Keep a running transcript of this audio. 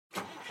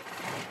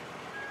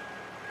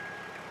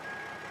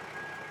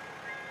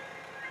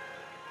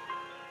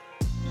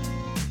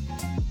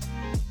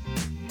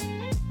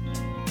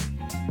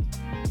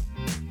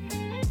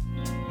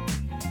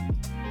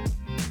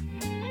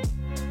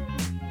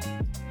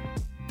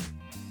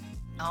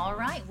All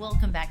right,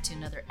 welcome back to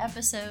another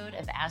episode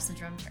of As the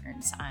Drum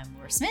Turns. I'm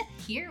Laura Smith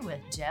here with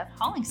Jeff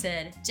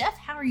Hollingshead. Jeff,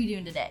 how are you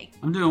doing today?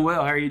 I'm doing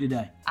well. How are you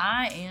today?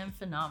 I am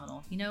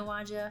phenomenal. You know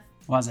why, Jeff?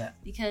 Why's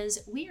that? Because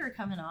we are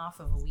coming off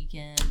of a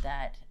weekend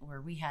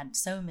where we had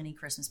so many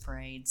Christmas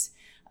parades.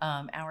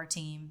 Our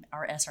team,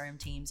 our SRM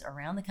teams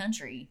around the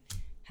country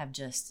have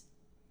just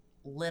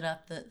lit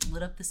up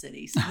the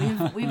cities.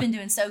 We've been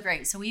doing so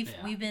great. So we've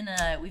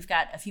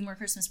got a few more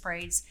Christmas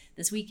parades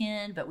this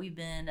weekend, but we've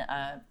been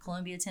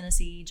Columbia,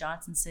 Tennessee,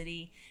 Johnson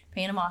City,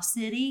 Panama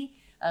City,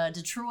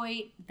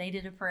 Detroit. They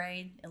did a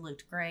parade. It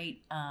looked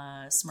great.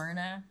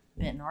 Smyrna,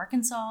 Benton,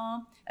 Arkansas,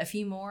 a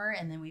few more,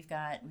 and then we've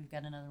got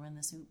another one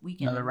this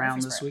weekend. Another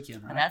round this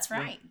weekend, right? That's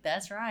right. Yeah.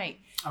 That's right.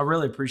 I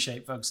really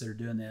appreciate folks that are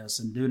doing this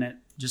and doing it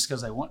just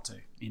because they want to,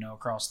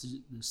 across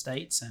the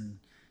states, and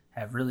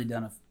have really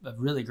done a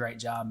really great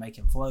job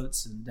making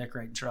floats and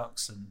decorating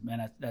trucks, and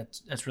man,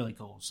 that's really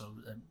cool. So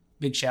a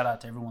big shout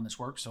out to everyone that's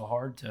worked so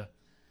hard to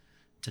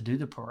do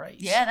the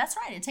parades. Yeah, that's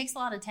right. It takes a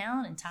lot of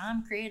talent and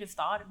time, creative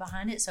thought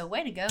behind it. So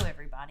way to go,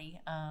 everybody.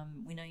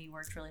 We know you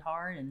worked really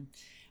hard and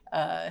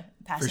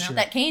passing out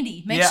that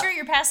candy. Make sure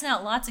you're passing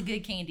out lots of good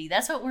candy.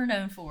 That's what we're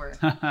known for.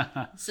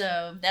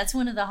 So that's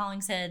one of the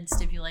Hollingshead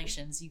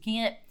stipulations. You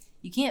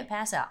can't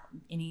pass out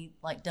any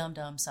like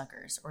dumb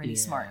suckers or any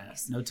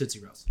Smarties. No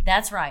Tootsie Rolls.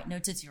 That's right. No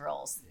Tootsie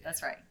Rolls. Yeah.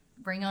 That's right.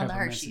 Bring on the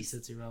Hershey's.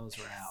 Tootsie Rolls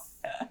were out.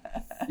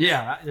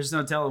 Yeah, there's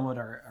no telling what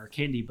our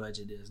candy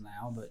budget is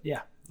now, but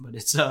yeah. But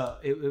it's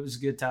it was a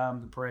good time.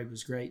 The parade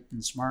was great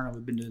in Smyrna.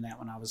 We've been doing that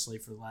one obviously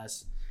for the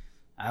last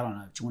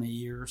 20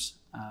 years.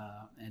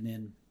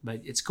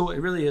 But it's cool.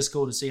 It really is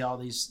cool to see all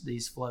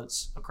these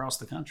floats across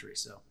the country.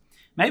 So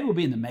maybe we'll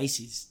be in the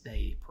Macy's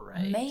Day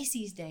Parade.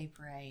 Macy's Day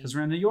Parade. Because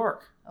we're in New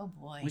York. Oh,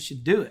 boy. We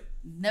should do it.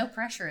 No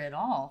pressure at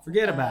all.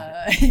 Forget about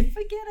it.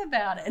 Forget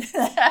about it.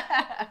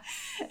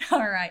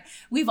 All right.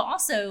 We've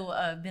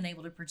also been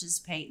able to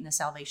participate in the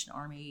Salvation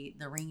Army,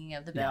 the ringing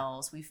of the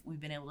bells. We've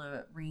been able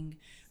to ring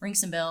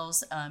some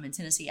bells in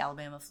Tennessee,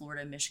 Alabama,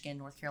 Florida, Michigan,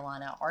 North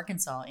Carolina,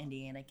 Arkansas,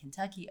 Indiana,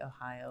 Kentucky,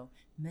 Ohio,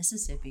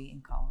 Mississippi,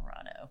 and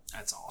Colorado.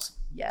 That's awesome.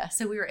 Yeah.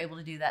 So we were able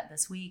to do that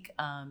this week,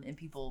 and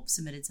people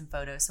submitted some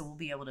photos. So we'll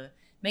be able to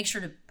make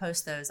sure to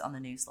post those on the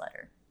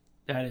newsletter.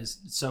 That is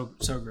so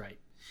great.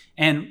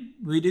 And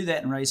we do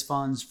that and raise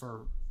funds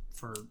for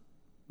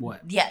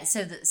what? Yeah,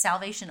 so the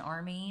Salvation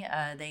Army,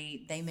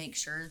 they make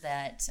sure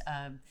that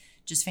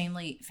just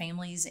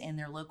families in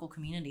their local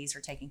communities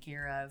are taken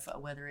care of,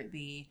 whether it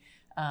be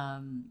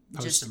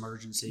post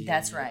emergency.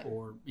 That's right.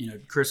 Or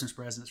Christmas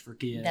presents for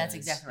kids. That's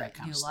exactly right.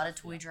 Do a lot of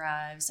toy yeah.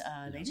 drives.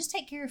 They just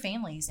take care of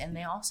families, and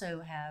they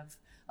also have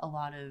a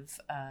lot of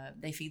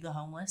they feed the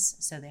homeless,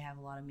 so they have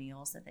a lot of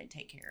meals that they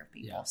take care of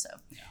people. Yeah. So,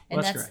 yeah.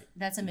 Well, and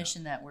that's a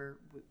mission that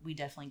we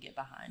definitely get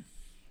behind.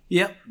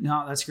 Yep,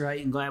 no, that's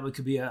great, and glad we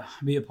could be a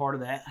part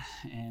of that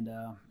and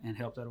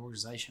help that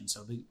organization.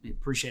 So we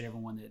appreciate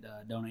everyone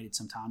that donated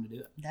some time to do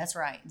it. That's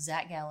right.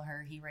 Zach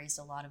Gallagher, he raised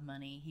a lot of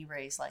money. He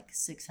raised like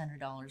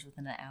 $600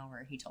 within an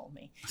hour. He told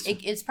me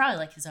it's probably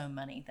like his own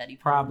money that he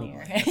put probably. In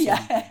there. That's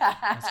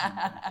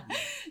yeah.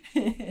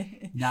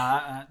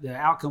 No, the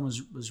outcome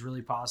was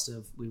really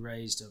positive. We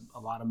raised a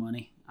lot of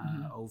money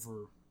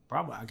over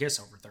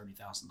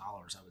 $30,000.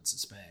 I would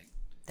suspect.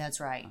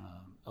 That's right.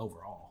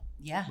 Overall.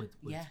 Yeah.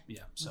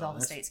 So with all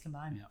the states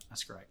combined. Yeah,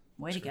 that's great.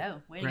 Way to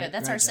go.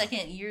 That's our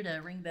second year to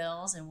ring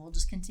bells, and we'll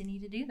just continue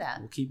to do that.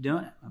 We'll keep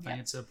doing it. I think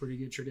it's a pretty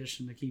good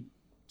tradition to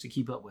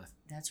keep up with.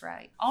 That's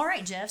right. All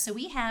right, Jeff. So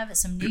we have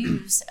some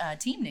news,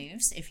 team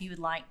news, if you would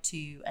like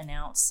to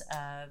announce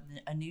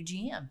a new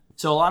GM.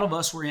 So a lot of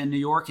us were in New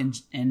York and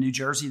New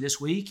Jersey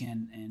this week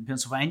and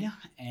Pennsylvania,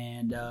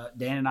 and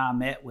Dan and I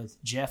met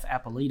with Jeff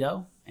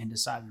Appolito and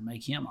decided to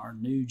make him our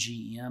new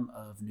GM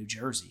of New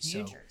Jersey.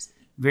 New Jersey.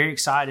 Very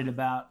excited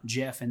about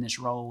Jeff in this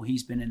role.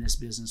 He's been in this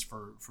business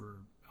for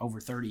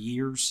over 30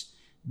 years,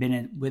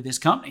 been with this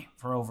company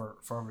for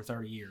over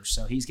 30 years.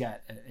 So he's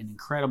got an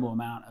incredible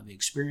amount of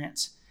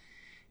experience.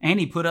 And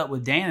he put up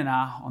with Dan and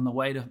I on the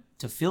way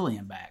to Philly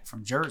and back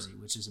from Jersey,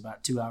 which is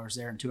about 2 hours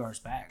there and 2 hours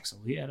back. So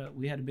we had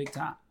a big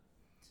time.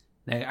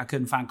 I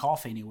couldn't find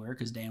coffee anywhere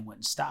because Dan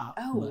wouldn't stop.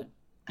 Oh. But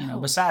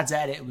besides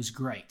that, it was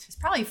great. It's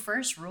probably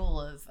first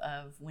rule of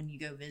when you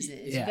go visit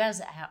is you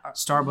guys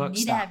Starbucks. You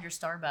need to have your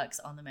Starbucks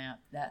on the map.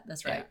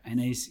 That's right. Yeah. And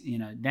he's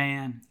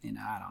Dan.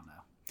 I don't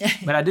know,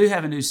 but I do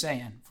have a new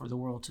saying for the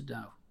world to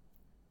know: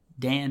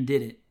 Dan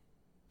did it.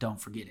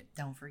 Don't forget it.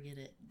 Don't forget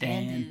it.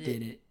 Dan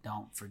did it.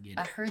 Don't forget it.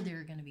 I heard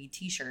there are going to be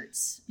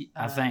T-shirts.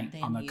 I think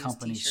on the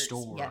company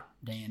store,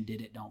 Dan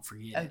did it. Don't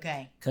forget it.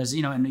 Okay. Because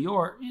in New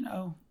York,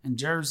 in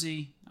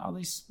Jersey, all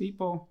these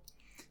people.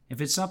 If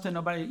it's something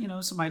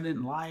somebody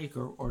didn't like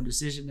or a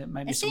decision that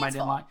maybe somebody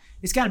didn't like,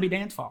 it's got to be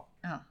Dan's fault.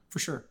 Oh. For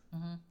sure.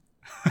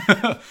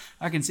 Mm-hmm.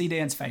 I can see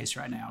Dan's face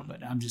right now,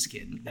 but I'm just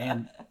kidding.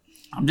 Dan,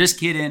 I'm just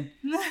kidding.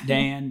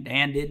 Dan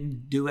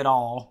didn't do it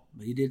all,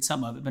 but he did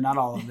some of it, but not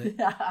all of it.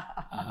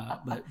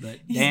 But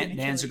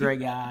Dan's a great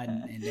guy,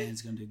 and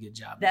Dan's going to do a good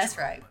job. That's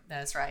right.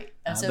 That's right.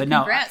 So but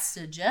congrats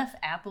to Jeff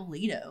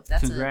Appolito.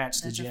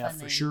 Congrats to Jeff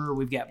for sure.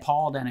 We've got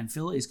Paul down in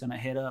Philly. He's going to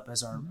head up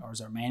as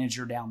our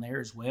manager down there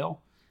as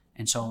well.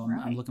 And so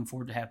I'm looking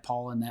forward to have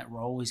Paul in that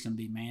role. He's going to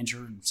be manager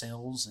and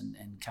sales and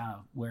kind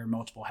of wear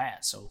multiple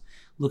hats. So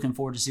looking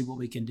forward to see what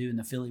we can do in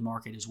the Philly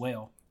market as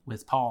well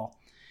with Paul.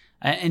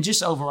 And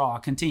just overall, I'll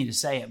continue to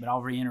say it, but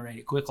I'll reiterate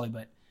it quickly.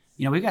 But,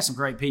 we've got some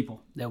great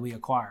people that we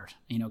acquired.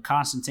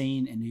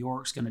 Constantine in New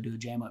York's going to do a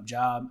jam-up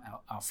job.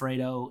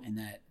 Alfredo in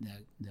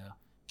the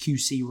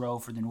QC role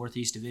for the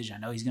Northeast Division. I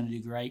know he's going to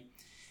do great.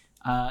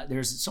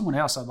 There's someone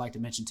else I'd like to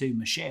mention too,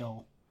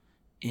 Michelle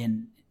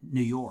in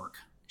New York.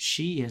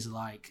 She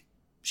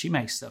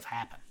makes stuff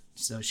happen.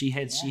 So she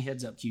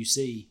heads up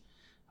QC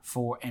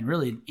and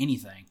really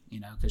anything,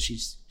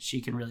 because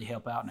she can really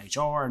help out in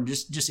HR and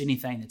just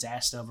anything that's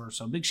asked of her.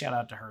 So big shout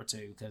out to her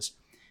too, because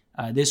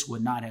this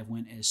would not have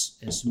went as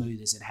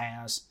smooth as it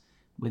has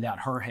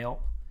without her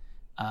help.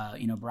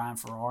 Brian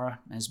Ferrara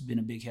has been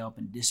a big help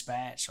in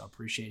dispatch. So I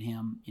appreciate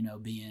him,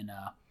 being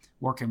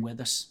working with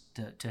us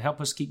to help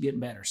us keep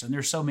getting better. So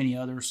there's so many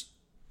others.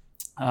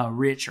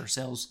 Rich, our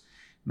sales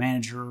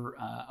manager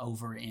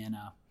over in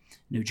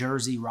New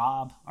Jersey,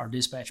 Rob, our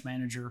dispatch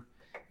manager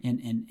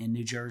in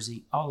New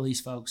Jersey. All of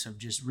these folks have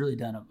just really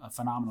done a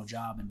phenomenal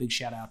job, and big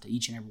shout out to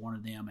each and every one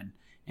of them,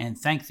 and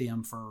thank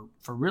them for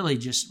really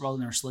just rolling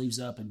their sleeves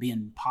up and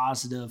being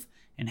positive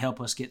and help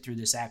us get through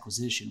this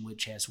acquisition,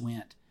 which has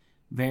went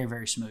very,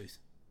 very smooth.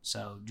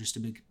 So just a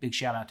big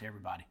shout out to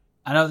everybody.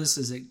 I know this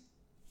is an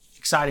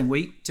exciting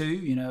week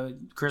too.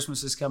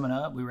 Christmas is coming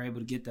up. We were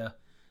able to get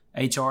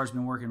HR has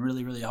been working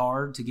really, really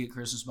hard to get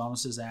Christmas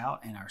bonuses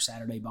out and our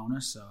Saturday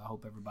bonus. So I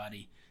hope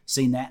everybody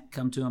seen that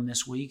come to them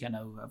this week. I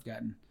know I've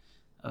gotten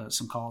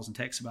some calls and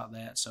texts about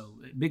that. So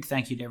big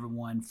thank you to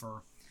everyone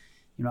for,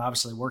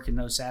 obviously working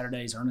those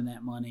Saturdays, earning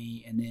that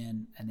money. And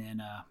then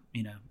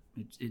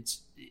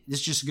it's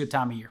just a good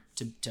time of year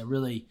to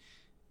really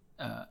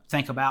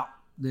think about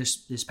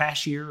this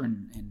past year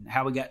and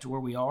how we got to where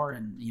we are.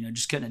 And,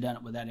 just couldn't have done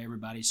it without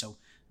everybody. So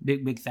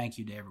big thank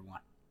you to everyone.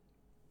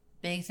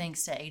 Big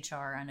thanks to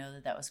HR. I know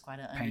that was quite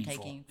an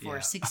undertaking for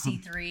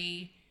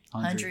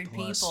 6,300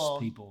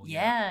 people.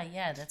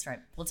 Yeah, that's right.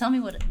 Well, tell me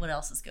what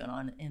else is going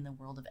on in the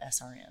world of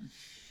SRM.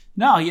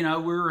 No,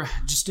 we're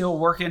just still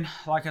working,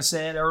 like I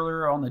said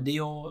earlier, on the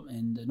deal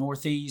in the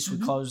Northeast. We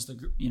closed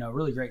the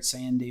really great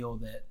sand deal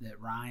that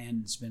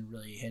Ryan's been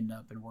really heading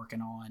up and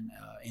working on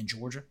in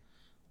Georgia,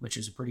 which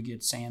is a pretty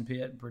good sand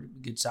pit, pretty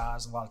good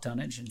size, a lot of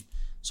tonnage, and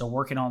so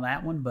working on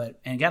that one,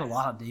 and got a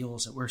lot of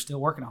deals that we're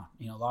still working on.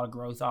 A lot of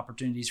growth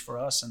opportunities for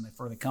us and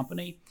for the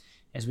company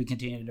as we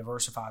continue to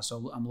diversify.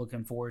 So I'm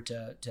looking forward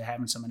to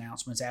having some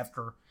announcements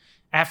after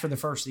the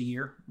first of the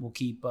year. We'll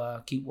keep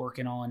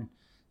working on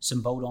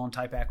some bolt-on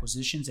type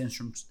acquisitions and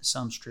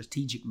some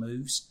strategic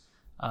moves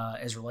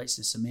as relates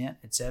to cement,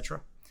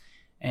 etc.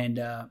 And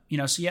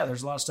there's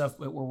a lot of stuff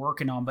that we're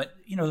working on. But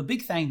the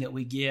big thing that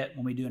we get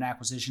when we do an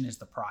acquisition is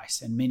the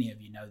price. And many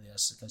of you know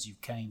this because you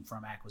came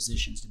from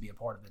acquisitions to be a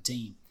part of the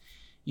team.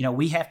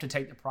 We have to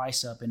take the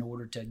price up in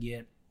order to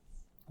get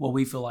what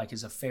we feel like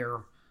is a fair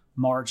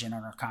margin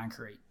on our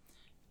concrete.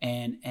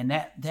 And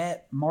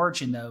that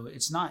margin, though,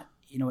 it's not,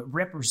 it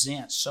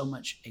represents so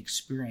much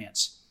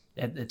experience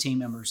that the team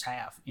members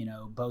have,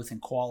 both in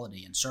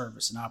quality and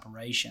service and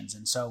operations.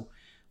 And so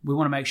we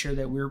want to make sure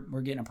that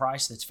we're getting a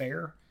price that's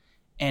fair.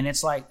 And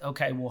it's like,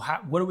 okay, well,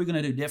 what are we going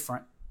to do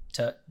different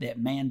that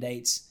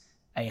mandates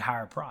a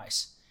higher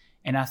price?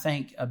 And I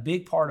think a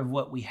big part of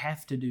what we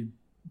have to do,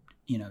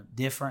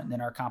 different than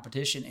our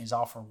competition is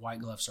offer white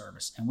glove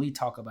service. And we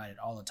talk about it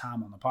all the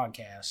time on the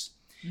podcast.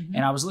 Mm-hmm.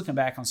 And I was looking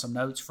back on some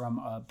notes from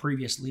a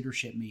previous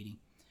leadership meeting.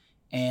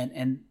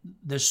 And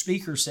the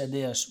speaker said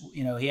this,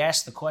 he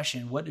asked the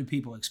question, what do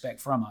people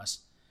expect from us?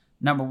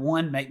 Number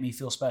one, make me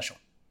feel special.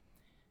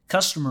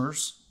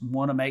 Customers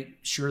want to make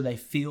sure they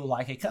feel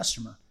like a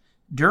customer.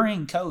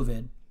 During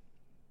COVID,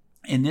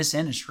 in this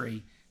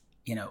industry,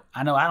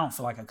 I know I don't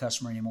feel like a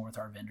customer anymore with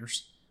our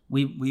vendors.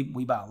 We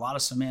buy a lot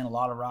of cement, a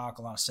lot of rock,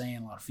 a lot of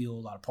sand, a lot of fuel,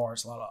 a lot of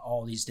parts, a lot of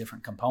all these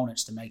different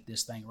components to make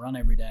this thing run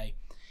every day.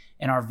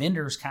 And our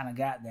vendors kind of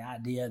got the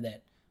idea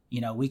that,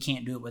 we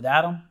can't do it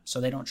without them,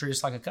 so they don't treat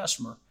us like a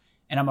customer.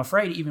 And I'm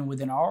afraid even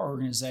within our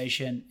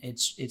organization,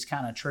 it's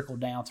kind of trickled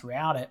down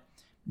throughout it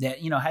that,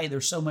 hey,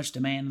 there's so much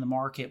demand in the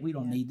market. We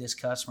don't need this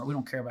customer. We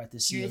don't care about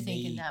this COD. You're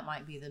thinking that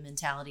might be the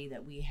mentality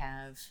that we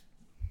have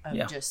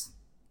of just...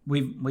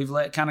 We've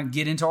let kind of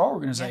get into our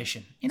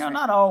organization.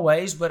 Not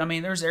always, but I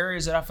mean, there's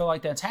areas that I feel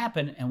like that's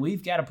happened, and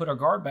we've got to put our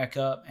guard back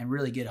up and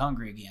really get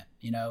hungry again,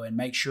 and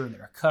make sure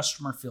that our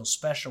customer feels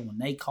special when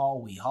they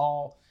call, we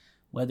haul,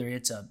 whether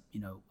it's a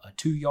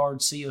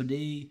 2-yard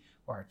COD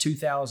or a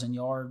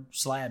 2,000-yard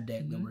slab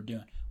deck that we're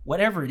doing,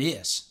 whatever it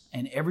is,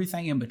 and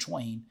everything in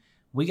between.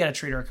 We got to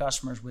treat our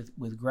customers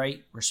with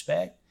great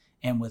respect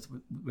and with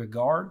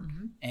regard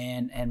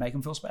and make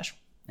them feel special.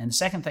 And the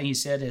second thing he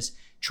said is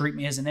treat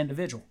me as an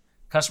individual.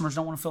 Customers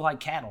don't want to feel like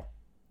cattle.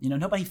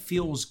 Nobody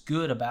feels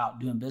good about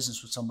doing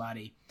business with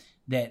somebody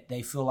that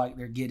they feel like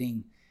they're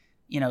getting,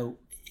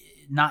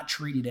 not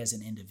treated as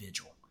an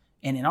individual.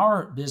 And in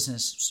our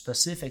business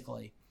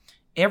specifically,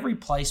 every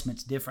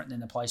placement's different than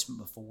the placement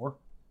before.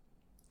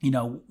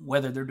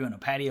 Whether they're doing a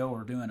patio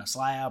or doing a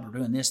slab or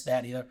doing this,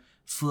 that, the other,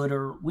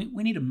 footer, we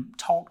need to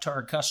talk to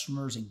our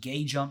customers,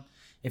 engage them.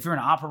 If you're an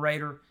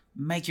operator,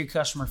 make your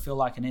customer feel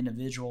like an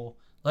individual.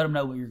 Let them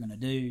know what you're going to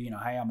do.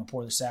 Hey, I'm going to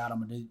pour this out. I'm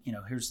going to do,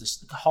 here's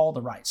this, haul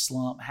the right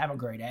slump, have a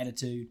great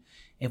attitude.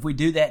 If we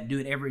do that and do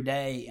it every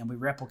day and we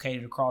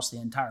replicate it across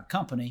the entire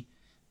company,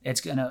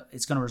 it's going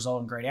to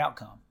result in great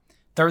outcome.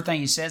 Third thing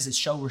he says is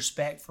show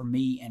respect for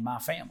me and my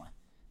family.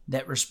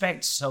 That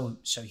respect's so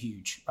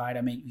huge, right?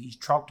 I mean, you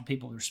talk to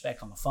people with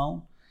respect on the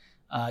phone.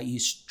 You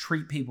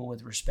treat people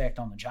with respect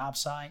on the job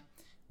site.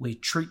 We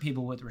treat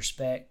people with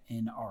respect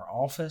in our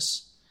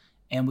office.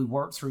 And we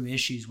work through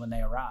issues when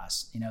they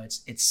arise.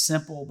 It's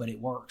simple, but it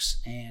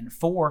works. And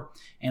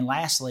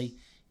lastly,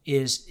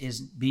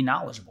 is be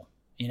knowledgeable.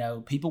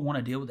 People want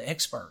to deal with the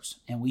experts,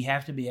 and we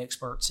have to be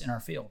experts in our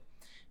field.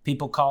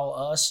 People call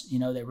us,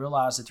 they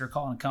realize that they're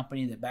calling a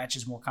company that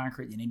batches more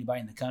concrete than anybody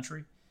in the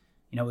country.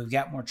 We've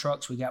got more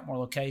trucks, we've got more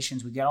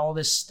locations, we've got all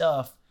this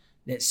stuff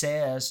that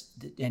says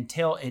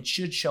it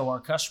should show our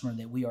customer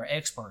that we are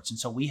experts. And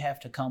so we have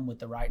to come with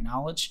the right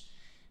knowledge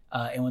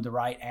and with the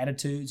right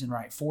attitudes and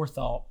right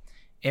forethought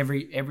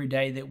every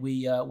day that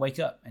we wake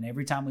up, and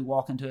every time we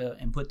walk into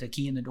and put the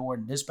key in the door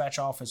in the dispatch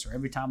office, or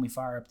every time we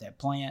fire up that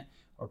plant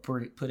or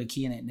put a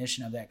key in the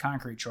ignition of that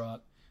concrete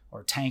truck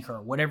or tanker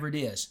or whatever it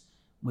is.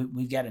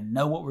 We've got to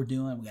know what we're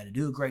doing. We got to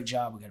do a great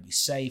job. We got to be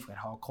safe. We got to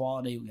haul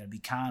quality. We got to be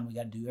kind. We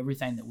got to do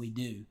everything that we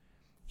do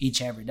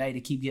each and every day to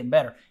keep getting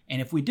better.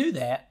 And if we do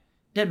that,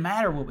 it doesn't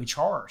matter what we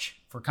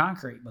charge for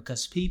concrete,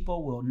 because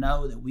people will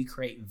know that we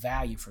create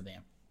value for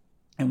them.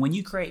 And when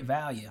you create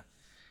value,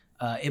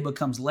 it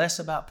becomes less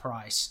about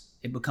price.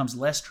 It becomes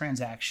less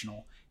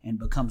transactional and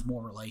becomes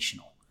more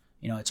relational.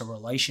 It's a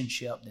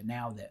relationship that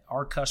now that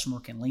our customer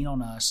can lean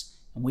on us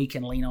and we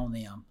can lean on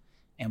them,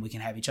 and we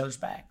can have each other's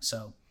back.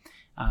 So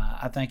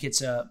I think it's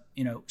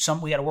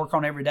something we got to work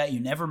on every day. You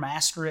never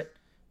master it,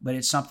 but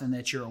it's something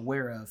that you're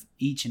aware of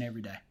each and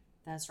every day.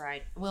 That's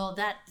right. Well,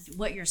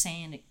 what you're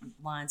saying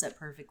lines up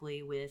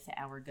perfectly with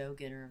our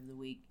go-getter of the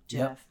week,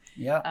 Jeff.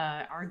 Yep.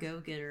 Our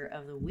go-getter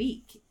of the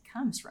week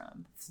comes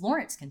from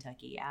Florence,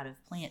 Kentucky, out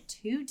of Plant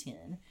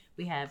 210.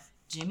 We have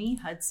Jimmy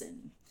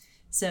Hudson.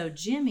 So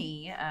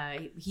Jimmy,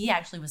 he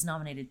actually was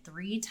nominated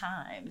 3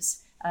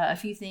 times. A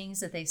few things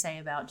that they say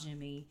about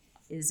Jimmy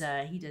is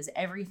he does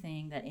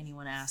everything that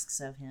anyone asks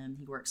of him.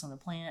 He works on the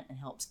plant and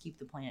helps keep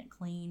the plant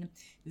clean.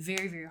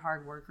 Very, very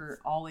hard worker,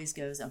 always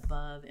goes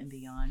above and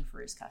beyond for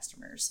his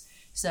customers.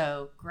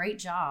 So great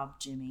job,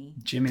 Jimmy.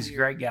 Jimmy's a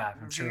great guy,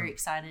 I'm sure. We're very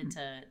excited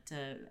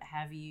to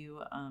have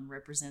you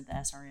represent the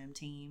SRM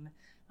team,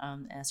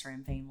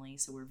 SRM family.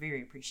 So we're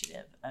very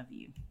appreciative of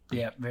you.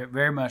 Yeah, very,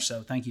 very much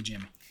so. Thank you,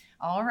 Jimmy.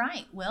 All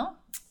right. Well,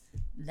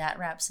 that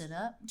wraps it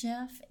up,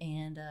 Jeff,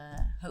 and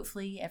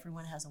hopefully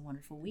everyone has a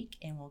wonderful week,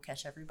 and we'll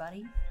catch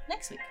everybody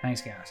next week.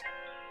 Thanks, guys.